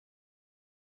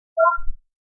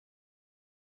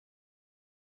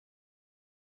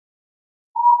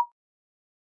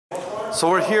So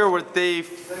we're here with day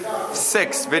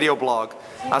 6 video blog.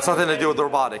 That's nothing to do with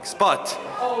robotics, but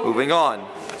moving on.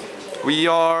 We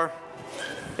are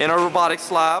in our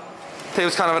robotics lab. Today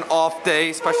was kind of an off day,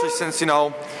 especially since, you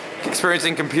know,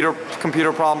 experiencing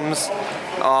computer problems.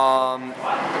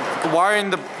 Wiring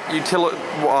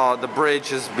the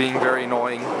bridge is being very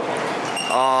annoying.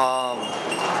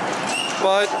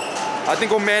 But I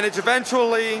think we'll manage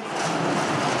eventually.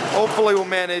 Hopefully we'll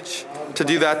manage to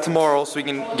do that tomorrow so we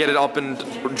can get it up and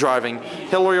driving.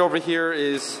 Hillary over here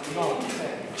she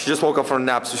just woke up from a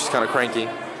nap, so she's kind of cranky.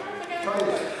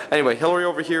 Anyway, Hillary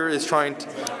over here is trying to,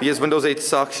 because Windows 8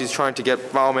 sucks, she's trying to get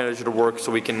File Manager to work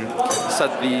so we can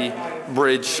set the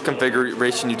bridge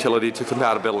configuration utility to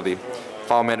compatibility.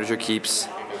 File Manager keeps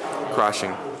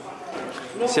crashing.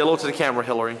 Say hello to the camera,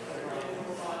 Hillary.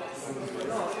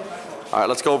 Alright,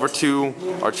 let's go over to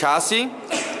our chassis.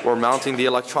 We're mounting the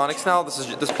electronics now.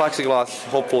 This plexiglass,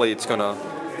 hopefully it's gonna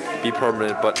be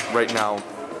permanent, but right now,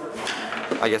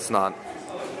 I guess not.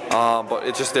 But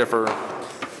it's just there for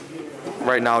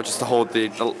right now, just to hold the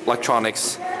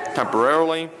electronics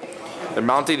temporarily. They're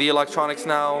mounting the electronics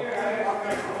now.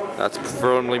 That's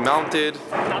firmly mounted.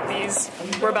 Not these.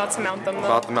 We're about to mount them though.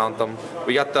 About to mount them.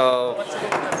 We got the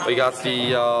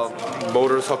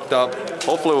motors hooked up.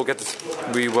 Hopefully we'll get this.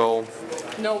 We will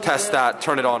test that.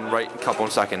 Turn it on right in a couple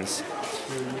of seconds.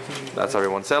 That's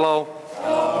everyone. Say hello.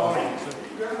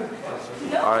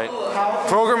 Alright.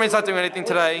 Programming's not doing anything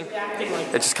today.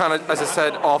 It's just kind of, as I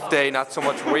said, off day. Not so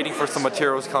much waiting for some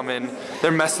materials to come in.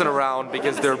 They're messing around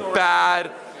because they're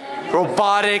bad.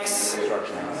 Robotics.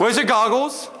 Where's your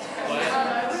goggles?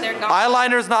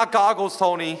 Eyeliner's not goggles,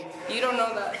 Tony. You don't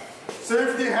know that.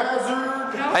 Safety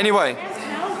hazard. Anyway,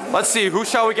 let's see. Who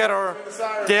shall we get our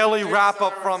daily wrap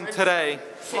up from today?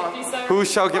 Who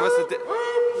shall give us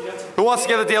who wants to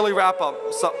get a daily wrap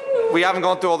up? So, we haven't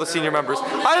gone through all the senior members.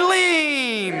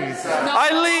 Eileen!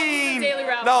 Eileen!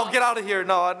 No, get out of here.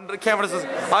 No, the camera says.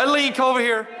 Eileen, come over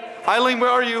here. Eileen, where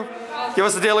are you? Give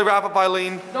us a daily wrap up,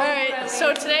 Eileen. Alright,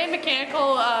 so today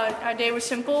mechanical, our day was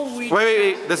simple.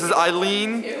 Wait. This is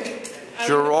Eileen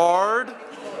Gerard,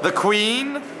 the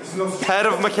queen, head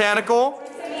of mechanical.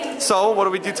 So, what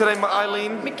do we do today,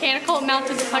 Eileen? Mechanical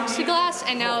mounted the plexiglass,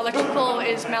 and now electrical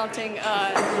is mounting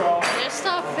this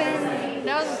stuff, and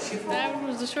that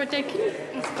was the short day.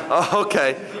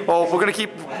 Okay. Well, we're gonna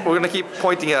keep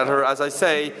pointing at her as I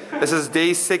say. This is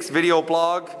day 6 video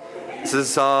blog. This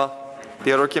is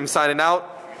Theodore Kim signing out,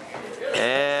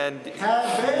 and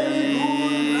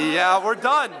yeah, we're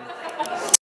done.